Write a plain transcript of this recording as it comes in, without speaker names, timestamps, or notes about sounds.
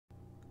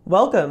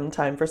Welcome,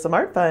 time for some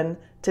art fun.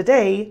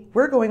 Today,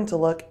 we're going to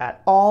look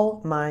at all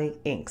my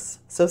inks,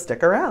 so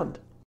stick around.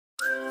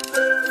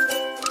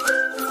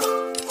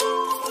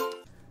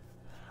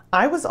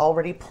 I was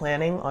already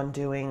planning on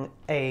doing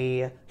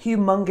a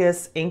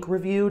humongous ink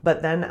review,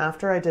 but then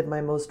after I did my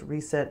most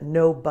recent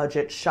no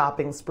budget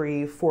shopping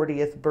spree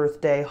 40th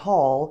birthday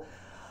haul,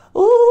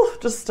 ooh,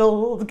 just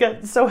still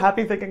get so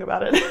happy thinking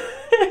about it.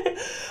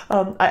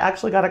 I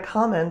actually got a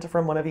comment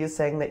from one of you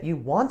saying that you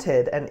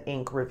wanted an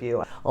ink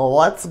review.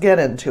 Let's get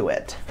into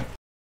it.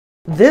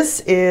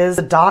 This is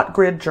a dot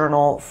grid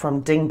journal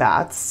from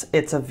Dingbats.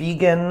 It's a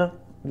vegan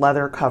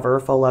leather cover,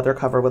 faux leather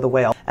cover with a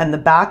whale. And the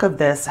back of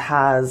this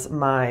has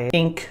my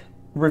ink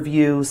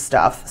review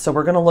stuff. So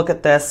we're gonna look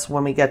at this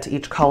when we get to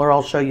each color.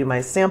 I'll show you my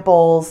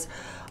samples.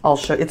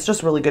 It's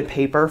just really good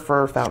paper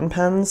for fountain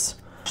pens.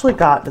 I actually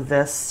got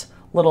this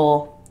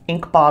little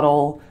ink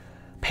bottle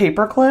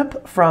paper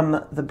clip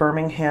from the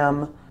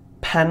Birmingham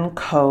Pen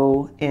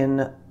Co.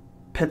 in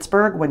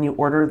Pittsburgh. When you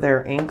order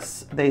their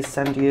inks, they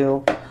send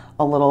you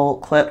a little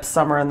clip.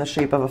 Some are in the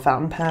shape of a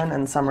fountain pen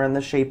and some are in the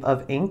shape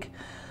of ink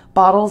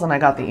bottles, and I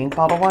got the ink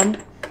bottle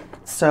one.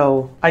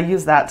 So I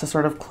use that to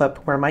sort of clip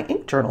where my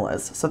ink journal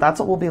is. So that's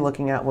what we'll be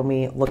looking at when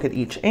we look at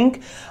each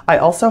ink. I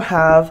also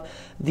have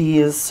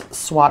these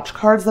swatch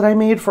cards that I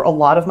made for a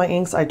lot of my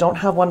inks. I don't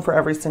have one for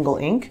every single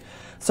ink,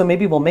 so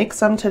maybe we'll make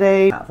some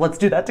today. Let's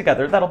do that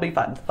together. That'll be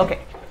fun. Okay.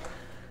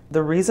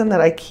 The reason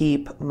that I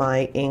keep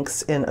my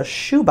inks in a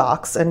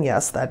shoebox, and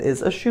yes, that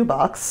is a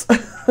shoebox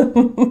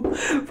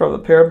from a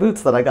pair of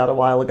boots that I got a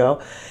while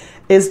ago,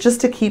 is just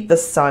to keep the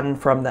sun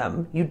from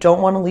them. You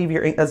don't want to leave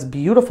your ink, as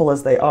beautiful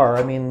as they are.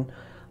 I mean,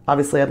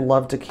 obviously I'd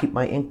love to keep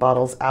my ink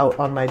bottles out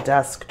on my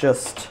desk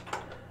just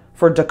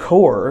for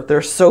decor.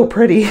 They're so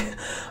pretty,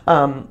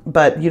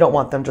 but you don't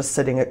want them just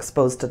sitting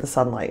exposed to the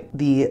sunlight.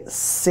 The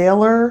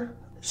Sailor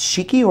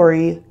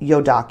Shikiori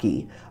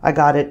Yodaki. I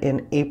got it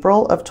in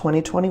April of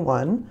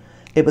 2021.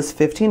 It was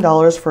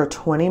 $15 for a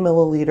 20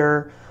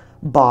 milliliter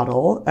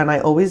bottle, and I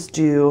always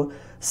do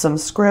some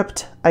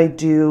script. I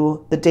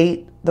do the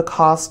date, the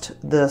cost,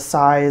 the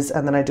size,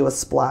 and then I do a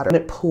splatter.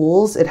 When it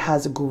pools, it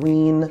has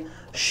green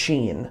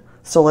sheen.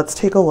 So let's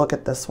take a look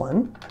at this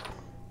one.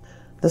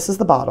 This is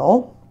the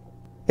bottle.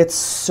 It's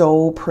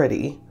so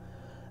pretty.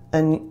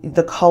 And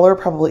the color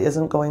probably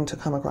isn't going to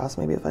come across.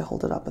 Maybe if I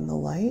hold it up in the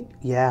light.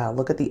 Yeah,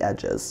 look at the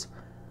edges.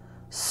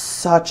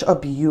 Such a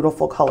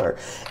beautiful color.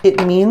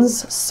 It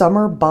means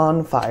summer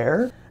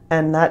bonfire,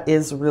 and that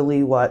is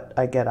really what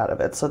I get out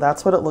of it. So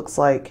that's what it looks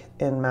like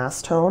in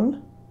mass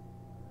tone,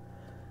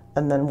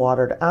 and then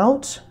watered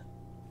out.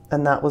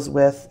 And that was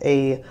with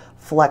a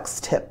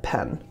flex tip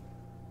pen,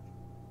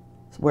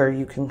 where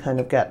you can kind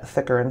of get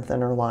thicker and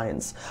thinner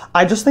lines.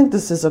 I just think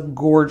this is a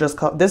gorgeous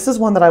color. This is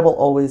one that I will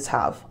always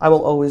have. I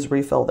will always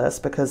refill this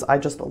because I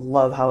just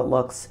love how it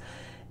looks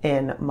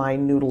in my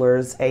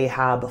Noodler's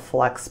Ahab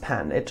Flex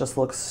pen. It just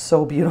looks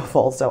so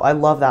beautiful. So I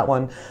love that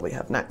one. We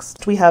have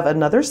next. We have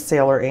another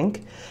Sailor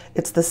ink.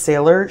 It's the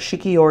Sailor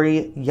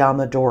Shikiori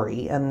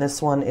Yamadori, and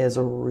this one is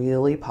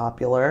really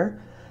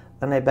popular.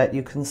 And I bet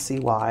you can see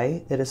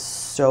why. It is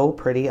so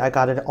pretty. I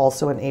got it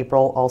also in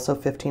April, also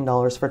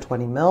 $15 for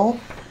 20 mil.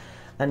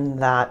 And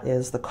that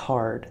is the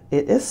card.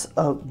 It is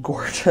a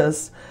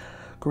gorgeous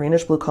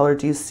greenish blue color.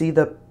 Do you see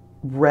the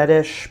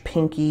reddish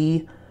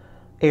pinky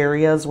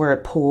areas where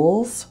it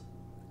pools?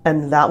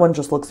 And that one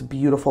just looks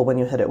beautiful when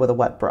you hit it with a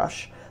wet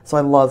brush. So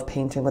I love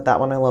painting with that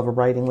one. I love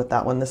writing with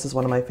that one. This is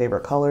one of my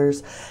favorite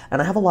colors. And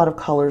I have a lot of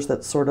colors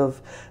that sort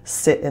of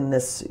sit in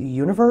this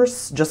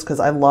universe just because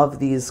I love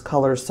these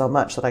colors so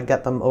much that I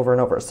get them over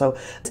and over. So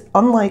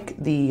unlike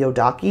the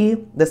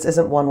Yodaki, this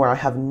isn't one where I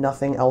have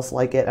nothing else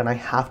like it and I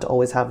have to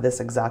always have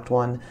this exact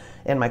one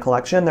in my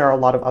collection. There are a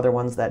lot of other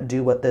ones that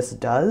do what this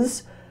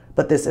does,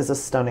 but this is a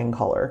stunning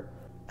color.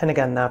 And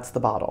again, that's the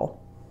bottle.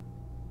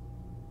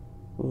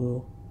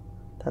 Ooh,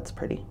 that's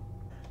pretty.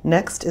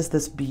 Next is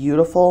this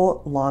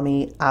beautiful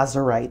Lamy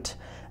Azurite,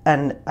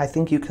 and I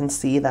think you can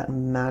see that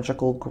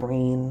magical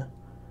green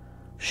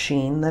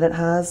sheen that it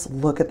has.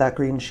 Look at that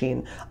green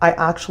sheen. I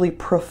actually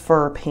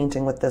prefer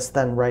painting with this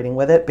than writing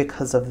with it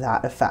because of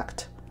that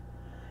effect.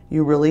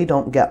 You really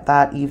don't get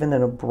that even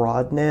in a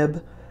broad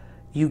nib.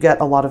 You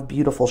get a lot of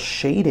beautiful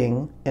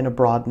shading in a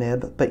broad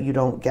nib, but you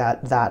don't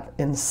get that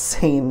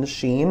insane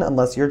sheen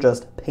unless you're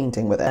just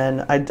painting with it.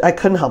 And I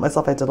couldn't help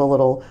myself. I did a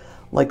little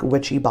like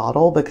witchy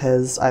bottle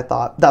because I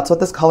thought that's what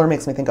this color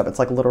makes me think of. It's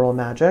like literal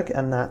magic,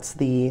 and that's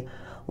the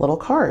little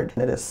card.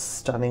 It is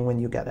stunning when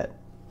you get it.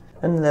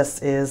 And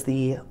this is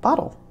the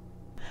bottle.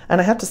 And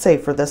I have to say,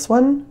 for this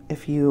one,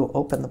 if you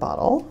open the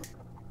bottle,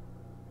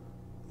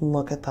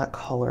 look at that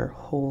color.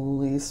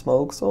 Holy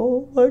smokes,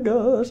 oh my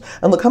gosh.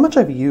 And look how much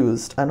I've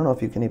used. I don't know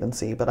if you can even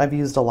see, but I've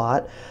used a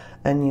lot,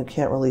 and you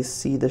can't really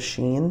see the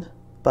sheen,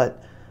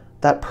 but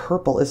that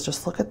purple is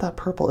just, look at that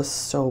purple, is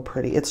so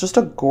pretty. It's just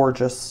a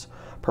gorgeous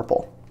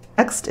purple.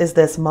 Next is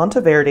this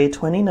Monteverde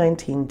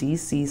 2019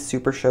 DC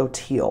Super Show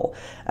Teal,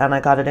 and I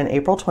got it in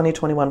April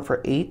 2021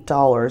 for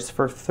 $8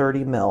 for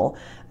 30 mil,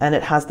 and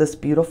it has this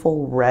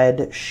beautiful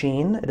red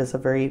sheen. It is a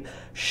very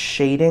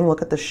shading,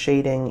 look at the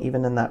shading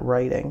even in that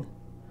writing.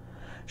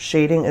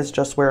 Shading is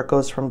just where it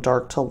goes from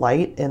dark to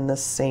light in the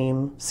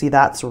same, see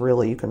that's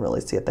really, you can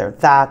really see it there.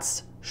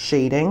 That's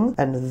shading,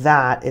 and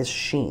that is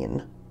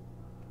sheen,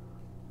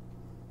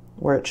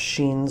 where it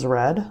sheens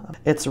red.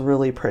 It's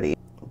really pretty.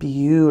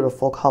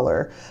 Beautiful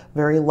color,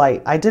 very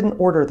light. I didn't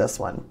order this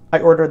one. I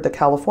ordered the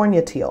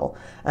California teal,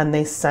 and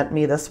they sent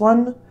me this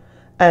one,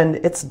 and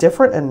it's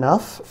different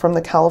enough from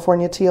the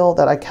California teal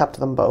that I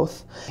kept them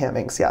both. Hand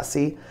inks, yeah,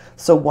 see?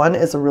 So one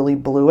is a really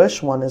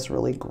bluish, one is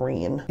really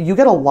green. You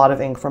get a lot of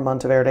ink from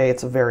Monteverde.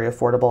 It's very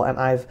affordable, and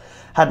I've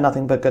had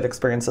nothing but good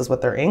experiences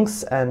with their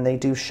inks, and they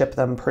do ship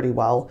them pretty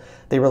well.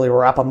 They really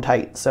wrap them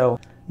tight. So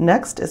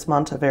next is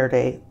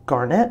Monteverde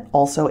Garnet,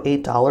 also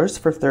 $8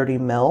 for 30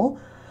 mil.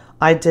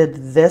 I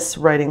did this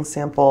writing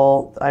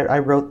sample, I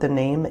wrote the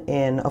name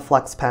in a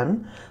flex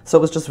pen, so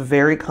it was just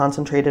very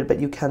concentrated, but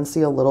you can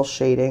see a little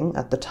shading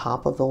at the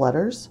top of the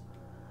letters.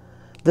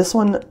 This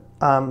one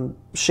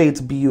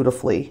shades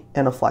beautifully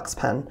in a flex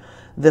pen.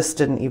 This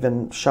didn't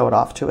even show it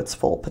off to its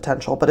full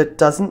potential, but it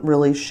doesn't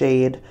really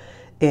shade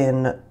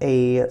in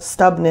a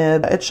stub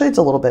nib. It shades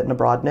a little bit in a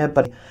broad nib,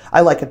 but I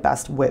like it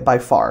best by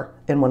far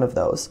in one of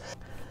those.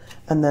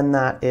 And then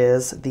that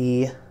is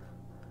the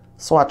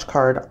swatch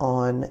card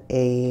on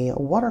a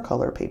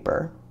watercolor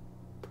paper.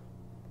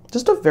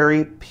 Just a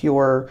very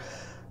pure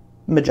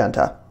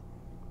magenta.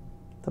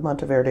 The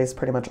Monteverdes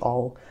pretty much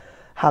all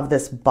have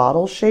this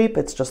bottle shape.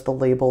 It's just the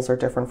labels are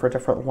different for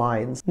different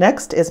lines.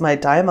 Next is my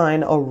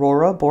Diamine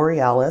Aurora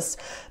Borealis.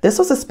 This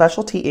was a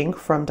specialty ink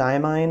from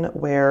Diamine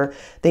where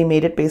they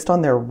made it based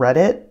on their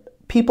Reddit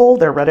people.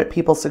 Their Reddit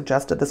people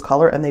suggested this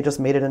color and they just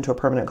made it into a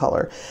permanent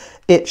color.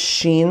 It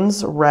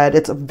sheens red.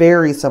 It's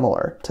very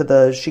similar to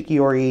the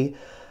Shikiori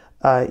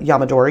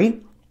Yamadori,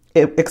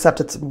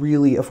 except it's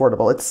really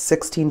affordable. It's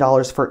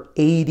 $16 for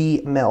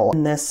 80 mil.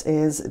 And this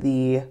is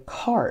the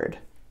card.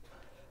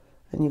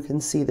 And you can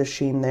see the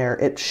sheen there.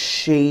 It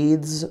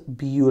shades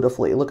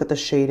beautifully. Look at the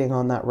shading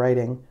on that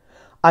writing.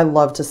 I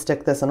love to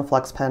stick this in a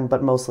flex pen,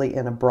 but mostly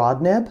in a broad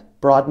nib.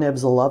 Broad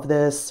nibs love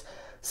this.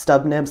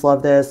 Stub nibs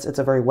love this. It's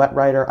a very wet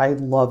writer. I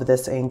love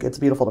this ink. It's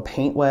beautiful to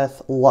paint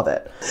with. Love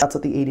it. That's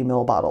what the 80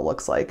 mil bottle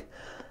looks like.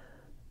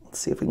 Let's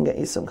see if we can get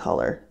you some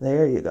color.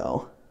 There you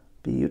go.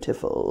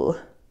 Beautiful.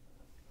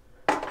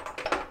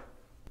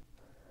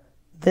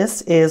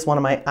 This is one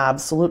of my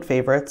absolute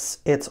favorites.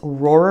 It's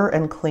Rohrer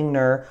and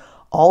Klingner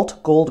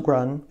Alt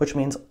Goldgrün, which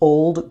means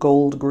old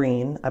gold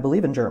green, I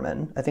believe in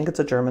German. I think it's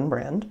a German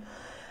brand.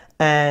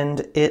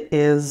 And it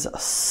is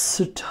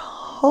stunning.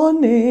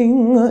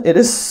 It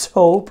is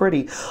so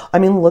pretty. I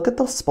mean, look at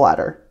the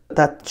splatter,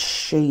 that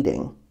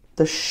shading.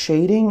 The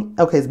shading,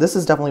 okay, this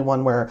is definitely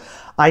one where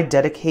I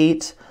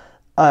dedicate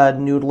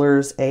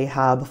Noodler's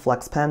Ahab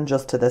Flex Pen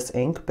just to this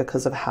ink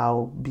because of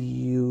how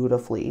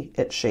beautifully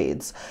it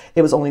shades.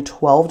 It was only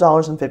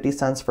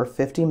 $12.50 for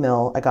 50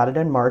 mil. I got it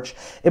in March.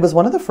 It was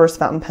one of the first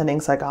fountain pen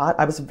inks I got.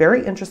 I was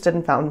very interested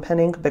in fountain pen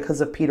ink because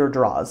of Peter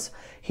Draws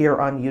here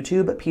on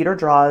YouTube. Peter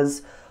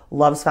Draws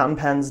loves fountain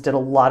pens, did a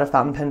lot of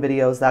fountain pen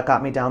videos. That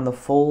got me down the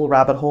full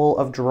rabbit hole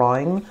of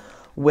drawing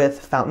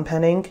with fountain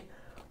pen ink.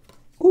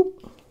 Ooh.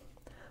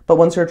 But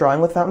once you're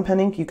drawing with fountain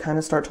pen ink, you kind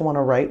of start to want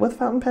to write with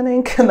fountain pen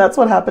ink. And that's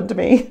what happened to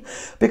me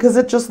because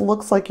it just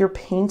looks like you're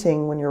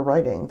painting when you're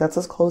writing. That's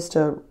as close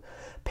to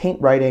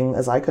paint writing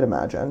as I could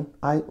imagine.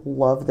 I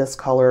love this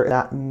color.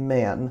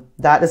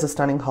 That is a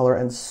stunning color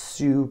and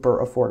super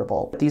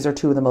affordable. These are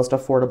two of the most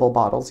affordable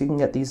bottles. You can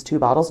get these two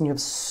bottles and you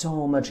have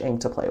so much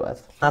ink to play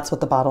with. That's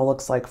what the bottle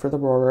looks like for the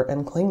Rohrer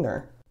and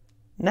Klingner.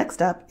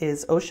 Next up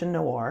is Ocean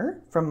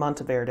Noir from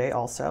Monteverde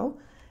also.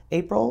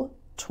 April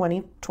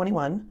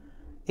 2021.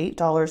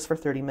 $8 for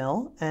 30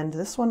 mil, and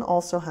this one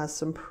also has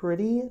some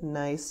pretty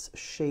nice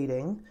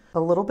shading, a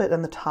little bit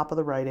in the top of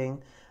the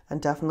writing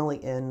and definitely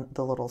in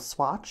the little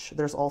swatch.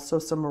 There's also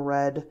some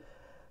red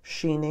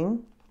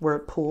sheening where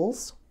it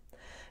pools.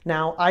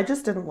 Now, I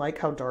just didn't like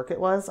how dark it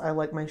was. I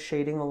like my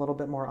shading a little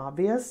bit more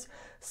obvious,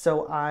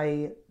 so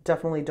I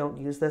definitely don't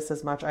use this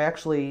as much. I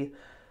actually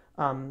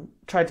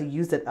tried to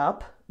use it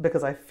up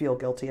because I feel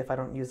guilty if I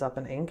don't use up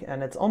an ink,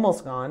 and it's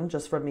almost gone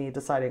just from me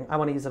deciding I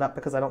want to use it up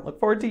because I don't look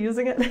forward to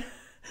using it.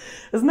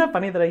 Isn't that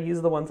funny that I use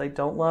the ones I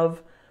don't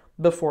love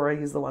before I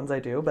use the ones I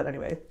do? But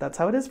anyway, that's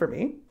how it is for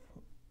me.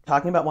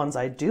 Talking about ones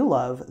I do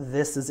love,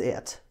 this is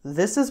it.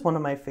 This is one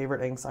of my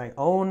favorite inks I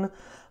own,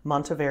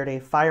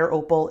 Monteverde Fire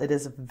Opal. It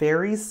is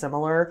very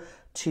similar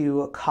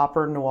to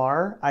Copper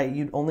Noir.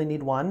 You only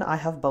need one. I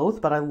have both,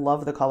 but I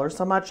love the color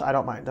so much, I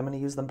don't mind. I'm going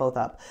to use them both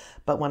up.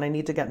 But when I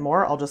need to get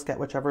more, I'll just get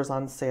whichever's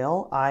on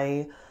sale.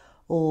 I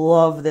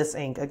love this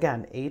ink.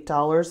 Again,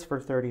 $8 for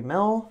 30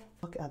 mil.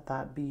 Look at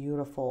that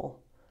beautiful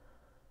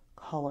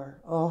color.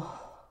 Oh,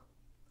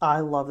 I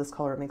love this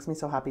color. It makes me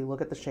so happy.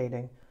 Look at the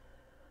shading.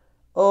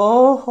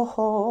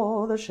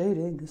 Oh, the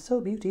shading is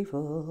so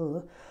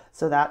beautiful.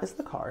 So that is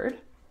the card,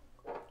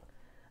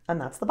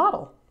 and that's the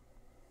bottle.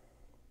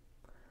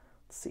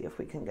 Let's see if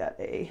we can get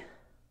a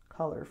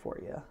color for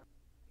you.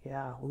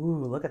 Yeah,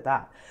 ooh, look at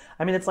that.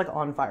 I mean, it's like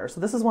on fire.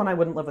 So this is one I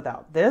wouldn't live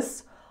without.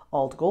 This,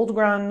 Alt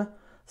Goldgrun,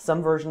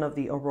 some version of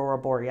the Aurora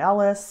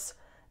Borealis,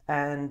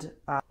 and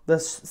the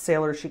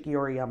Sailor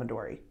Shikiori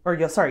Yamadori,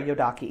 or sorry,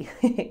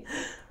 Yodaki.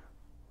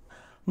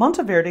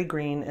 Monteverde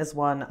Green is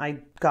one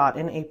I got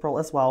in April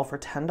as well for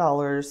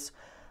 $10.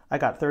 I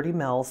got 30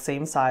 ml,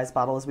 same size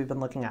bottle as we've been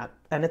looking at.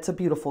 And it's a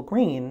beautiful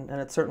green,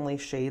 and it certainly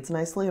shades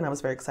nicely, and I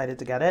was very excited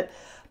to get it.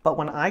 But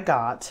when I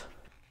got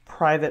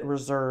Private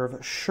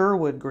Reserve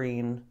Sherwood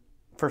Green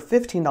for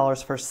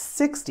 $15 for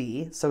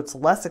 $60, so it's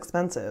less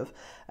expensive,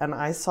 and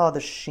I saw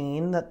the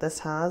sheen that this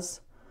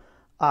has,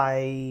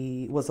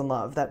 I was in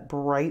love. That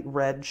bright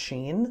red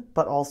sheen,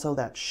 but also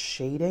that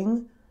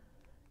shading,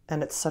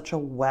 and it's such a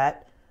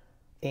wet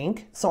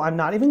ink. So I'm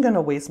not even going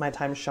to waste my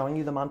time showing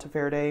you the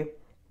Monteverde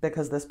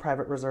because this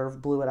Private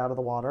Reserve blew it out of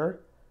the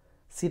water.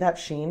 See that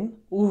sheen?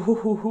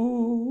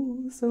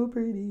 Ooh, so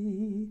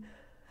pretty.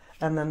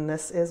 And then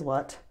this is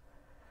what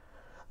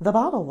the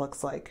bottle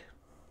looks like.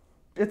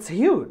 It's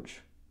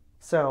huge.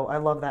 So I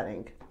love that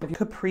ink.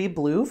 Capri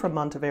Blue from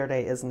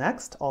Monteverde is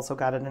next. Also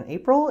got it in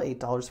April,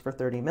 $8 for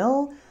 30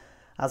 ml,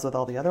 as with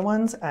all the other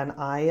ones. And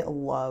I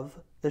love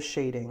the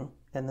shading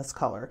in this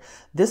color.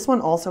 This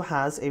one also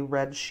has a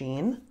red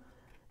sheen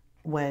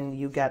when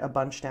you get a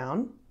bunch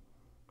down.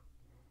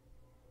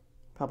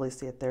 Probably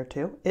see it there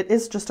too. It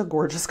is just a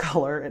gorgeous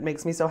color. It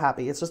makes me so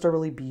happy. It's just a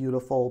really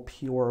beautiful,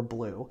 pure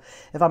blue.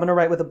 If I'm gonna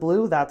write with a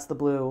blue, that's the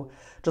blue.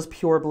 Just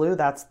pure blue,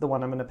 that's the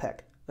one I'm gonna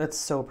pick. It's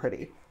so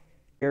pretty.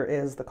 Here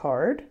is the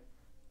card.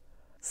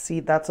 See,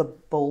 that's a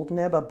bold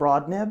nib, a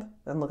broad nib,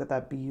 and look at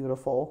that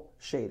beautiful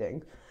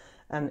shading.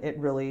 And it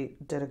really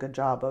did a good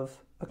job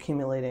of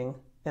accumulating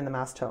in the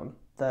mass tone.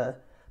 The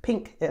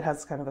pink, it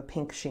has kind of a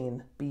pink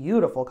sheen.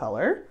 Beautiful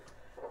color.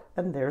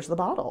 And there's the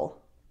bottle.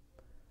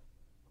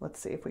 Let's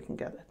see if we can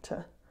get it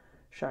to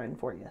shine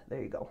for you.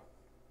 There you go.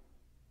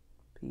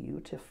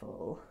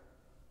 Beautiful.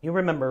 You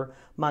remember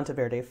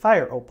Monteverde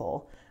Fire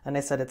Opal, and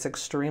I said it's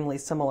extremely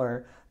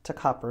similar to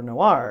Copper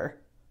Noir.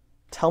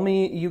 Tell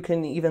me you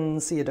can even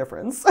see a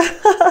difference.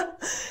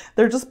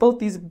 They're just both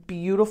these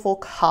beautiful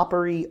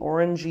coppery,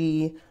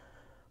 orangey,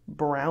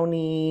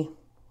 browny,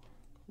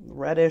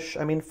 reddish.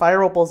 I mean,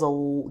 Fire Opal's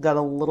got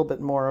a little bit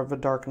more of a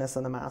darkness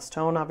in the mass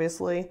tone,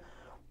 obviously,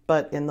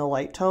 but in the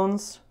light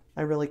tones,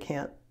 I really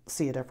can't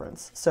see a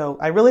difference. So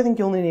I really think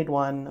you only need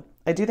one.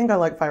 I do think I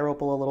like Fire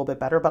Opal a little bit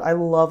better, but I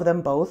love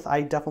them both.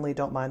 I definitely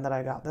don't mind that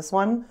I got this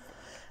one.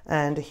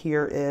 And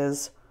here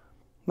is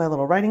my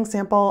little writing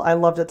sample. I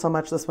loved it so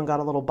much. This one got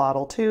a little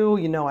bottle too.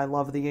 You know I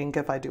love the ink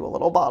if I do a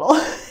little bottle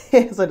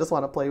because I just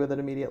want to play with it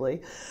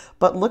immediately.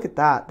 But look at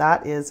that.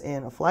 That is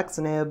in a flex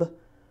nib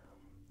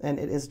and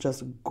it is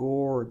just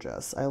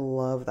gorgeous. I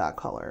love that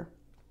color.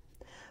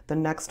 The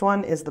next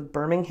one is the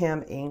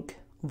Birmingham Ink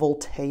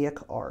Voltaic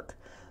Arc.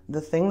 The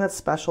thing that's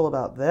special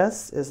about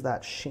this is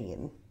that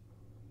sheen.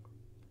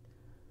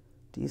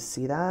 Do you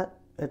see that?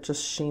 It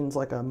just sheens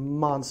like a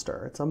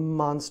monster. It's a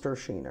monster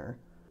sheener.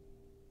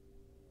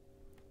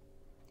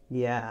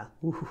 Yeah,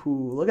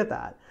 ooh, look at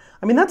that.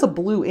 I mean, that's a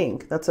blue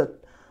ink. That's a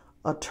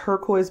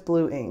turquoise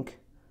blue ink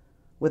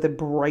with a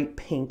bright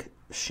pink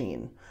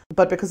sheen.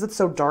 But because it's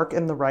so dark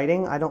in the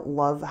writing, I don't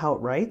love how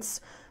it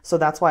writes. So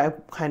that's why I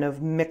kind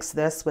of mix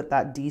this with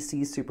that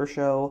DC Super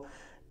Show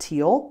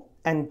teal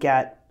and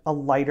get a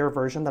lighter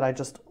version that I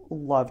just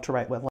love to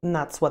write with. And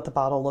that's what the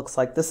bottle looks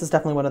like. This is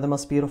definitely one of the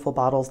most beautiful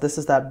bottles. This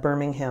is that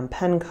Birmingham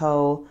Pen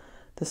Co.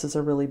 This is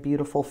a really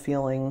beautiful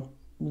feeling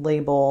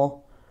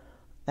label.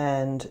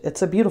 And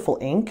it's a beautiful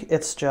ink.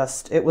 It's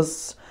just, it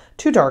was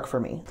too dark for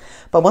me.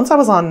 But once I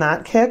was on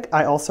that kick,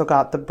 I also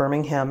got the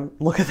Birmingham,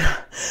 look at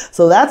that.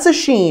 So that's a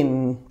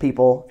sheen,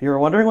 people. If you were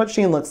wondering what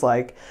sheen looks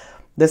like,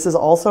 this is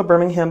also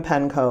Birmingham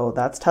Pen Co.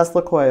 That's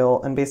Tesla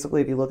coil. And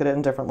basically, if you look at it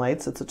in different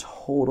lights, it's a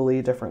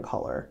totally different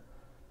color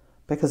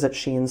because it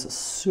sheens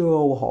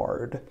so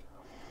hard.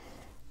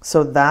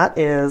 So that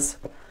is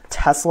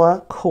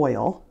Tesla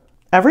coil.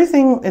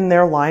 Everything in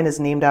their line is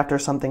named after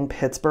something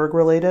Pittsburgh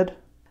related.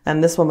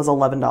 And this one was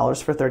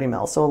 $11 for 30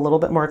 ml, so a little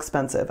bit more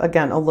expensive.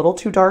 Again, a little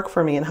too dark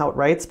for me in how it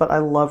writes, but I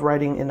love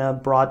writing in a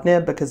broad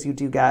nib because you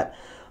do get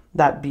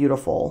that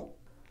beautiful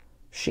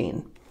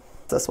sheen.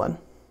 This one.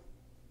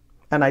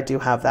 And I do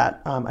have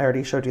that. I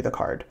already showed you the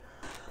card.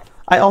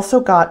 I also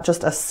got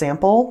just a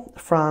sample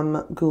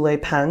from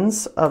Goulet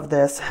Pens of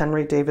this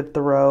Henry David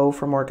Thoreau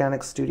from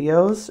Organic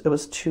Studios. It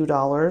was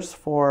 $2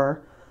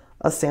 for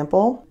a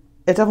sample.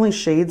 It definitely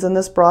shades in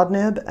this broad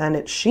nib and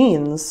it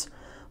sheens,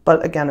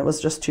 but again, it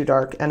was just too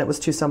dark and it was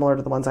too similar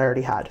to the ones I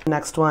already had.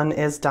 Next one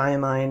is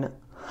Diamine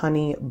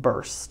Honey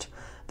Burst.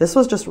 This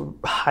was just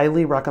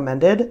highly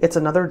recommended. It's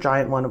another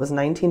giant one. It was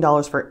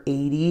 $19 for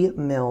 80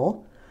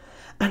 ml.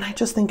 And I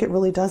just think it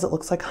really does. It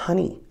looks like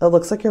honey. It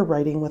looks like you're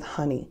writing with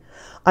honey.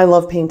 I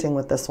love painting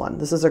with this one.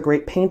 This is a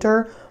great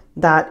painter.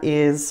 That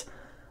is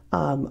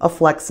a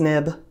flex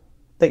nib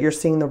that you're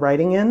seeing the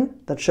writing in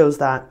that shows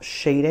that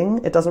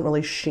shading. It doesn't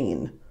really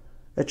sheen.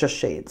 It just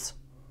shades.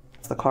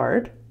 It's the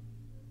card.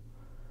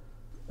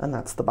 And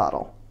that's the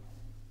bottle.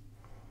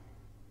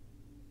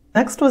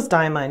 Next was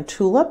Diamine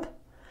Tulip.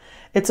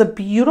 It's a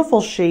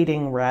beautiful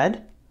shading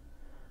red,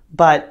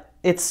 but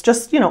it's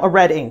just, you know, a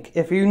red ink.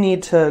 If you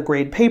need to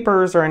grade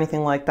papers or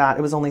anything like that,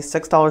 it was only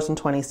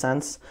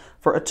 $6.20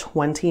 for a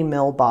 20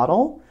 ml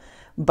bottle.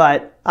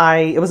 But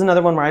it was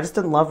another one where I just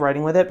didn't love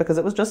writing with it because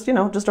it was just, you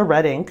know, just a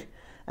red ink.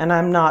 And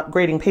I'm not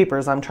grading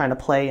papers. I'm trying to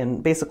play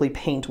and basically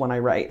paint when I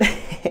write.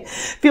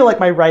 Feel like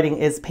my writing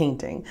is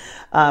painting.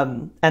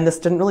 And this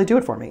didn't really do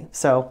it for me.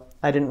 So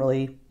I didn't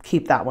really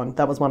keep that one.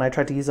 That was one I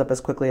tried to use up as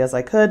quickly as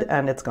I could,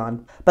 and it's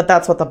gone. But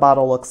that's what the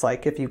bottle looks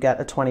like if you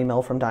get a 20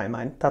 ml from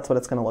Diamine. That's what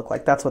it's going to look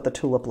like. That's what the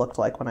Tulip looked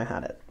like when I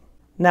had it.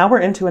 Now we're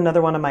into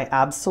another one of my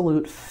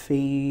absolute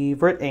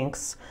favorite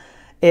inks.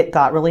 It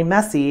got really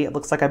messy. It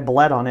looks like I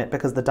bled on it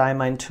because the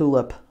Diamine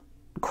Tulip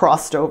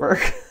crossed over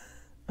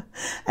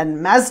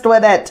and messed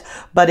with it.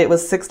 But it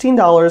was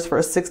 $16 for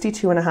a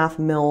 62.5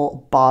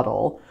 ml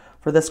bottle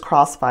for this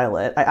cross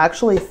violet. I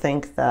actually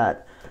think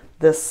that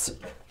this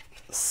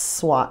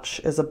swatch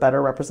is a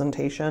better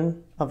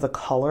representation of the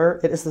color.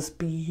 It is this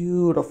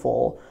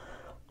beautiful,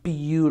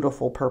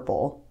 beautiful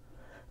purple.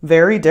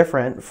 Very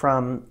different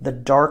from the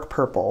dark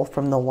purple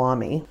from the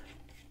Lamy.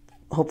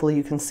 Hopefully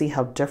you can see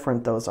how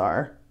different those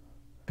are.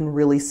 You can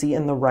really see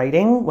in the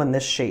writing when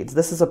this shades.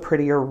 This is a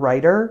prettier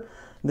writer.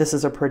 This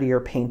is a prettier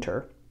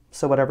painter.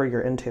 So whatever you're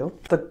into.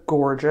 The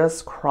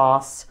gorgeous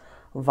cross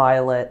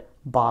violet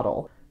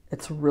bottle.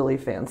 It's really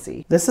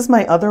fancy. This is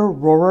my other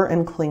Rohrer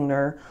and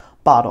Klingner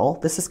bottle.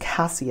 This is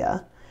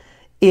Cassia.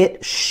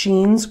 It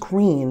sheens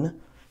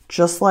green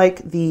just like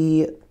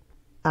the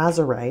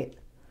azurite,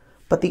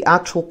 but the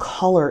actual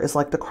color is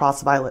like the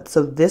cross violet.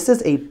 So this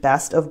is a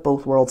best of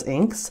both worlds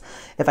inks.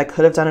 If I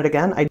could have done it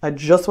again, I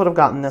just would have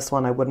gotten this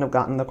one. I wouldn't have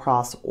gotten the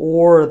cross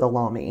or the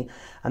Lamy.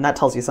 And that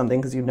tells you something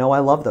because you know I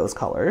love those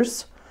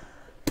colors.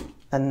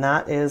 And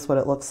that is what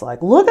it looks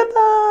like. Look at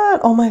that.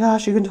 Oh my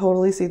gosh, you can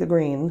totally see the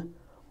green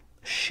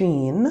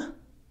sheen.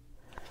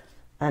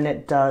 And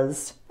it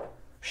does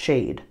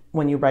shade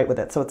when you write with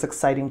it. So it's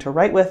exciting to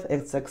write with.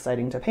 It's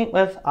exciting to paint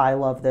with. I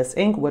love this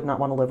ink. Would not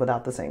want to live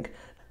without this ink.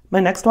 My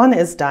next one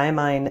is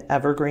Diamine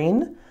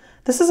Evergreen.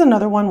 This is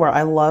another one where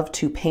I love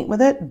to paint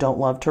with it, don't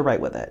love to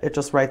write with it. It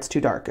just writes too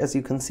dark, as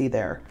you can see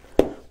there.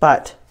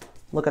 But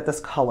look at this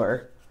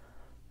color,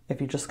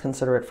 if you just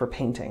consider it for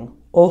painting.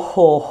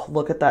 Oh,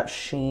 look at that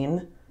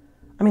sheen.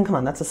 I mean, come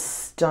on, that's a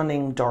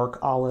stunning dark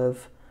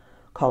olive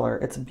color.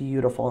 It's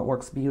beautiful. It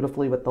works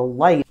beautifully with the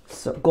light.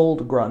 So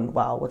gold grun.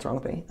 Wow, what's wrong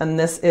with me? And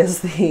this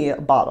is the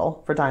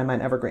bottle for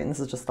Diamine Evergreen. This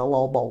is just a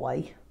little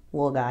boy,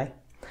 little guy.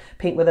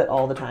 Paint with it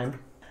all the time.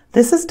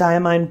 This is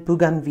Diamine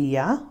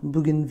Bougainvillea,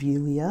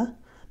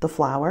 the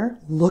flower.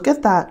 Look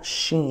at that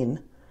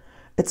sheen.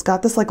 It's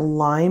got this like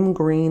lime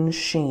green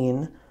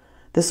sheen.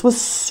 This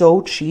was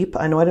so cheap.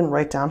 I know I didn't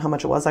write down how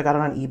much it was. I got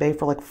it on eBay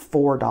for like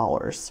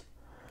 $4.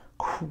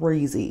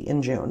 Crazy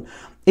in June.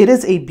 It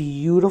is a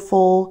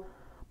beautiful,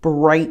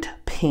 bright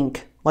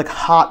pink, like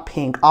hot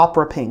pink,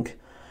 opera pink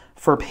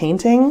for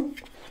painting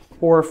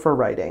or for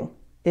writing.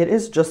 It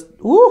is just,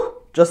 ooh,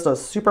 just a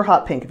super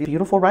hot pink.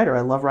 Beautiful writer.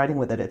 I love writing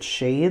with it. It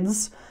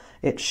shades.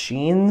 It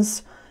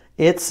sheens.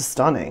 It's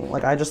stunning.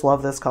 Like, I just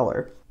love this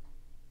color.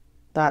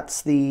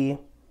 That's the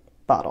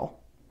bottle.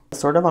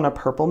 Sort of on a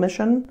purple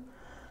mission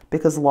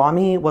because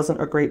Lamy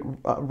wasn't a great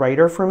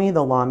writer for me.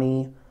 The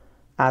Lamy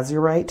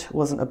Azurite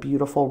wasn't a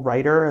beautiful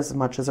writer as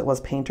much as it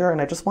was painter.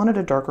 And I just wanted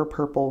a darker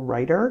purple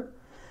writer.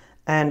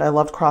 And I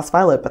loved Cross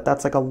Violet, but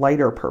that's like a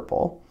lighter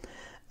purple.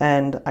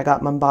 And I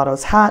got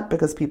Mombato's hat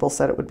because people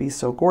said it would be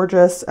so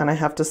gorgeous. And I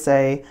have to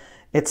say,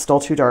 it's still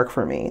too dark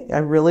for me. I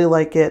really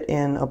like it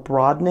in a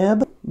broad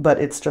nib, but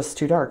it's just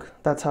too dark.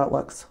 That's how it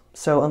looks.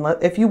 So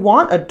if you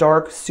want a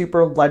dark,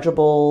 super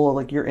legible,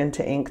 like you're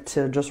into ink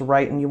to just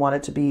write and you want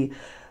it to be,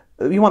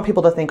 you want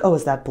people to think, oh,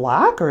 is that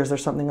black or is there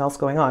something else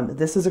going on?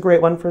 This is a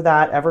great one for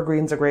that.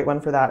 Evergreen's a great one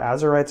for that.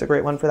 Azurite's a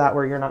great one for that,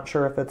 where you're not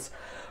sure if it's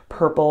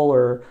purple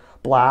or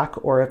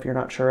black, or if you're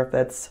not sure if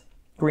it's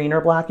green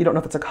or black. You don't know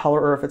if it's a color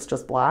or if it's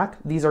just black.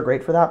 These are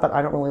great for that, but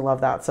I don't really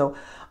love that. So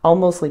I'll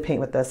mostly paint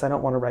with this. I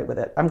don't want to write with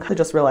it. I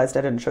just realized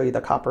I didn't show you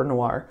the Copper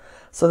Noir.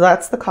 So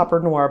that's the Copper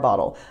Noir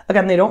bottle.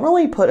 Again, they don't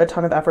really put a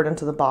ton of effort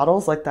into the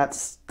bottles. Like that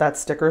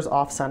sticker's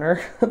off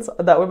center.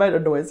 That would might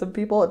annoy some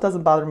people. It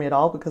doesn't bother me at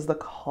all because the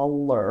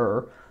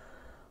color,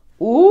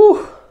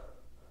 ooh,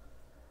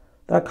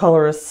 that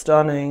color is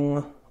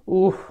stunning.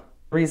 Ooh.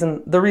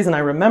 The reason I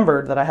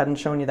remembered that I hadn't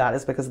shown you that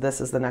is because this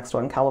is the next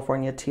one,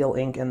 California Teal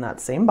ink in that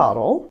same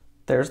bottle.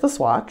 There's the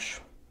swatch.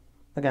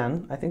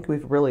 Again, I think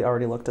we've really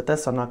already looked at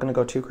this, so I'm not going to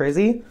go too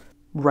crazy.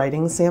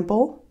 Writing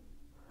sample.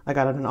 I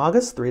got it in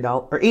August,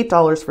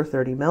 $8 for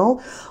 30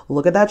 ml.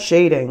 Look at that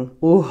shading.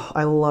 Ooh,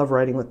 I love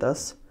writing with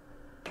this.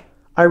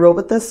 I wrote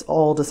with this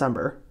all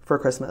December for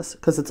Christmas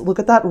because look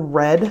at that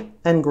red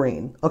and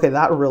green. Okay,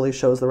 that really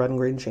shows the red and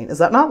green sheen. Is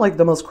that not like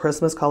the most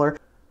Christmas color?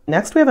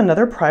 Next, we have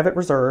another Private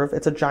Reserve.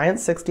 It's a giant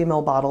 60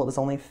 ml bottle. It was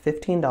only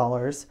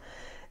 $15.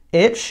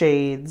 It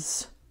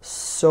shades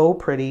so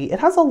pretty. It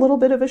has a little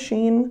bit of a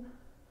sheen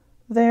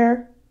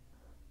there,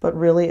 but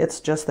really it's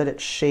just that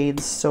it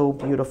shades so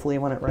beautifully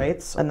when it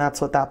writes. And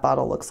that's what that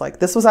bottle looks like.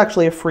 This was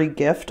actually a free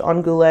gift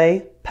on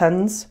Goulet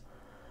pens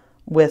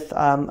with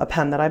a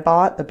pen that I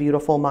bought, a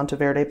beautiful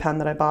Monteverde pen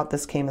that I bought.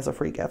 This came as a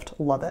free gift.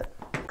 Love it.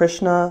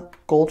 Krishna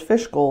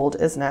Goldfish Gold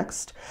is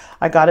next.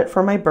 I got it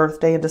for my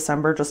birthday in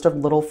December, just a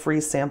little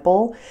free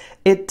sample.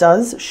 It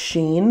does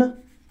sheen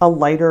a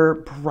lighter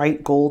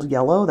bright gold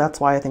yellow. That's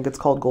why I think it's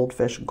called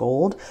Goldfish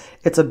Gold.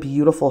 It's a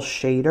beautiful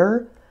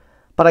shader,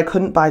 but I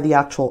couldn't buy the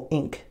actual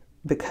ink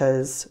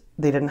because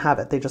they didn't have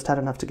it. They just had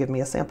enough to give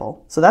me a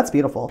sample. So that's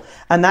beautiful.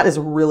 And that is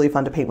really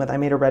fun to paint with. I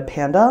made a red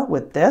panda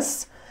with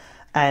this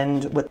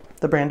and with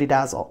the Brandy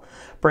Dazzle.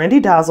 Brandy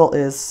Dazzle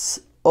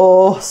is,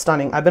 oh,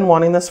 stunning. I've been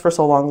wanting this for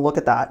so long. Look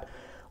at that.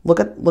 Look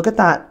at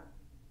that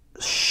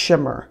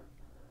shimmer.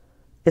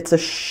 It's a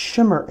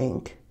shimmer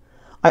ink.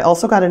 I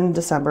also got it in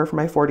December for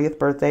my 40th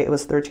birthday. It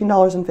was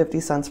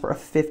 $13.50 for a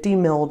 50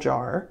 ml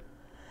jar.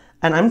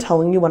 And I'm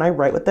telling you, when I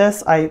write with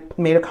this, I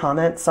made a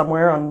comment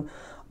somewhere on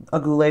a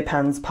Goulet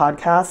Pens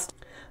podcast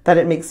that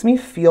it makes me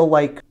feel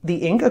like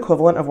the ink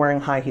equivalent of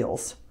wearing high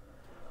heels.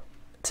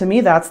 To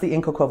me, that's the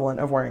ink equivalent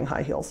of wearing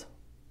high heels,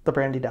 the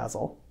Brandy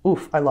Dazzle.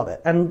 Oof, I love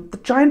it. And the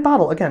giant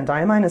bottle, again,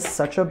 Diamine is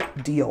such a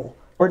deal.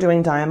 We're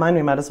doing Diamine,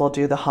 we might as well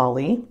do the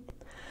Holly.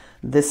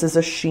 This is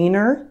a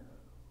sheener.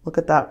 Look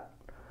at that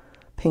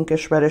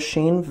pinkish reddish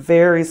sheen,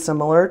 very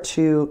similar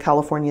to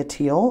California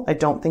Teal. I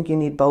don't think you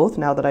need both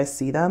now that I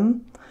see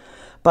them,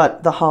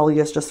 but the Holly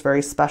is just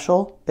very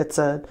special. It's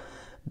a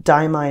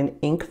Diamine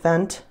ink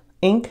vent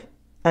ink,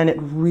 and it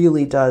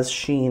really does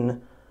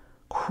sheen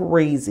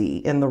crazy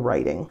in the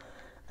writing.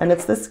 And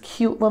it's this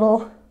cute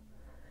little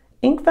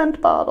ink vent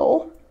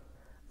bottle.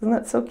 Isn't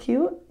that so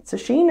cute? It's a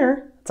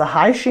sheener. It's a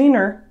high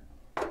sheener.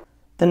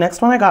 The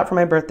next one I got for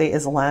my birthday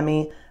is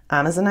Lamy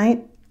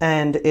Amazonite,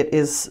 and it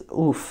is,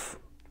 oof,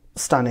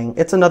 stunning.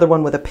 It's another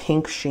one with a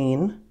pink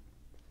sheen,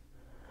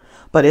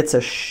 but it's a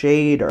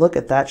shader. Look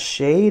at that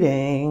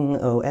shading.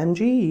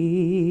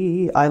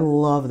 OMG. I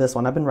love this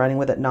one. I've been writing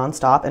with it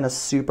nonstop, and a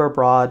super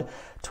broad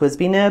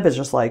Twisby nib is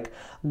just like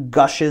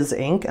gushes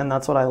ink, and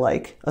that's what I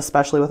like,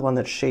 especially with one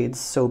that shades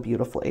so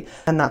beautifully.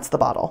 And that's the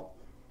bottle.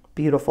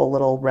 Beautiful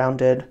little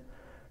rounded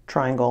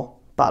triangle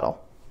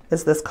bottle.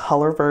 Is this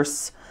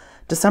Colorverse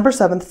December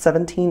 7th,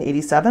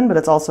 1787, but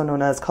it's also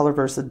known as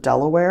Colorverse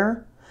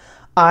Delaware.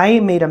 I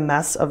made a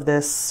mess of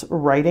this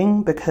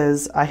writing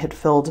because I had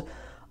filled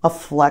a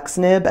flex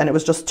nib and it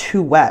was just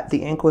too wet.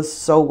 The ink was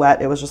so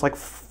wet, it was just like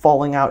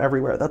falling out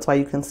everywhere. That's why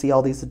you can see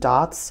all these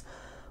dots.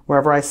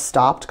 Wherever I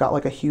stopped got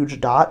like a huge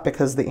dot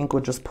because the ink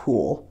would just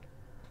pool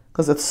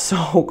because it's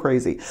so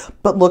crazy.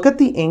 But look at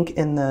the ink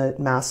in the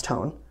mass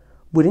tone.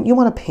 Wouldn't you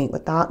want to paint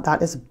with that?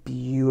 That is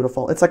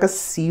beautiful. It's like a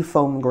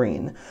seafoam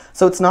green.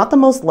 So it's not the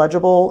most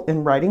legible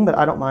in writing, but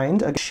I don't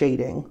mind a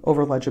shading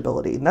over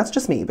legibility. And that's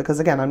just me because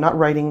again, I'm not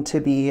writing to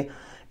be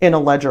in a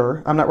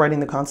ledger. I'm not writing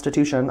the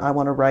Constitution. I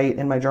want to write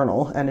in my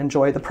journal and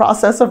enjoy the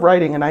process of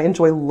writing. And I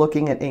enjoy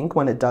looking at ink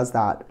when it does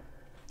that.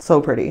 So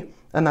pretty.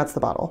 And that's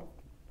the bottle.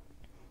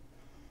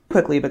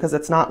 Quickly, because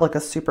it's not like a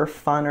super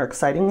fun or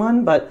exciting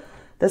one, but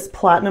this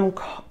platinum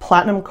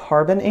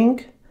carbon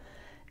ink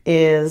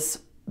is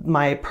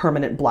my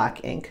permanent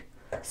black ink.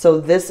 So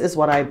this is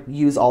what I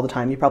use all the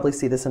time. You probably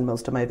see this in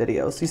most of my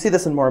videos. You see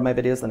this in more of my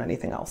videos than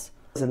anything else.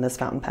 It's in this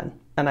fountain pen,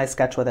 and I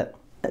sketch with it.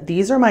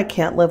 These are my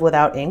can't live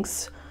without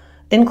inks.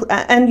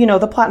 And you know,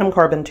 the platinum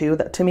carbon too,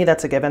 to me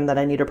that's a given that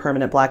I need a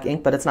permanent black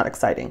ink, but it's not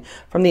exciting.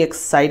 From the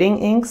exciting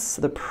inks,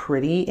 the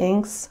pretty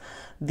inks,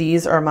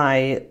 these are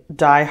my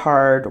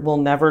die-hard, will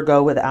never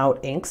go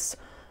without inks.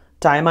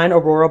 Diamine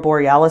Aurora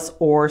Borealis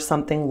or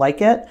something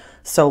like it.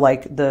 So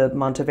like the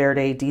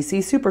Monteverde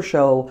DC Super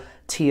Show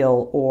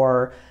teal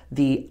or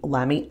the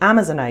Lamy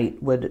Amazonite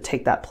would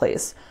take that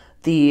place.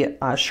 The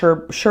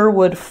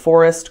Sherwood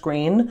Forest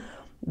Green,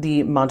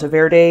 the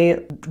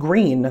Monteverde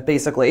green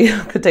basically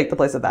could take the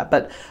place of that,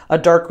 but a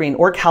dark green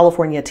or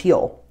California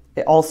teal,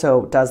 it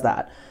also does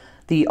that.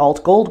 The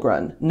Alt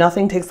Goldgrun,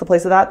 nothing takes the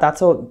place of that.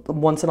 That's a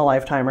once in a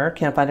lifetimer.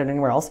 Can't find it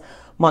anywhere else.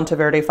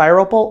 Monteverde Fire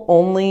Opal,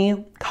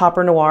 only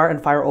Copper Noir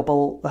and Fire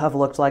Opal have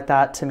looked like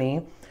that to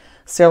me.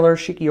 Sailor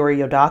Shikiori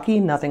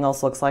Yodaki, nothing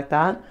else looks like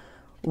that.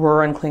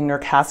 Rohrer and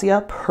Klingner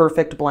Cassia,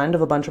 perfect blend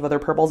of a bunch of other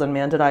purples, and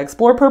man did I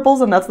explore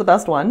purples, and that's the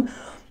best one.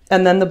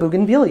 And then the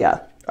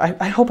Bougainvillea.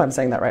 I hope I'm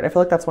saying that right. I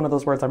feel like that's one of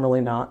those words I'm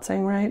really not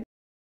saying right.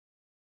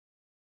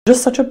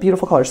 Just such a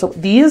beautiful color. So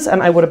these,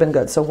 and I would have been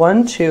good. So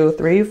 1, 2,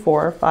 3,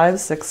 4, 5,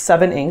 6,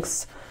 7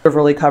 inks have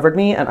really covered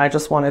me, and I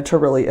just wanted to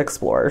really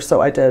explore.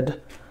 So I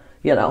did,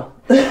 you know,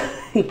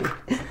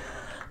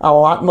 a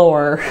lot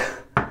more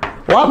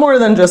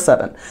than just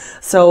 7.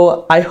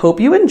 So I hope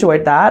you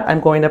enjoyed that. I'm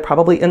going to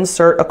probably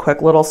insert a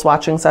quick little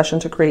swatching session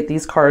to create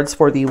these cards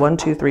for the 1,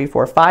 2, 3,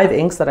 4, 5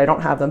 inks that I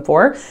don't have them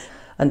for.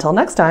 Until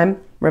next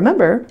time,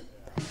 remember,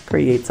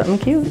 create something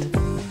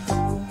cute.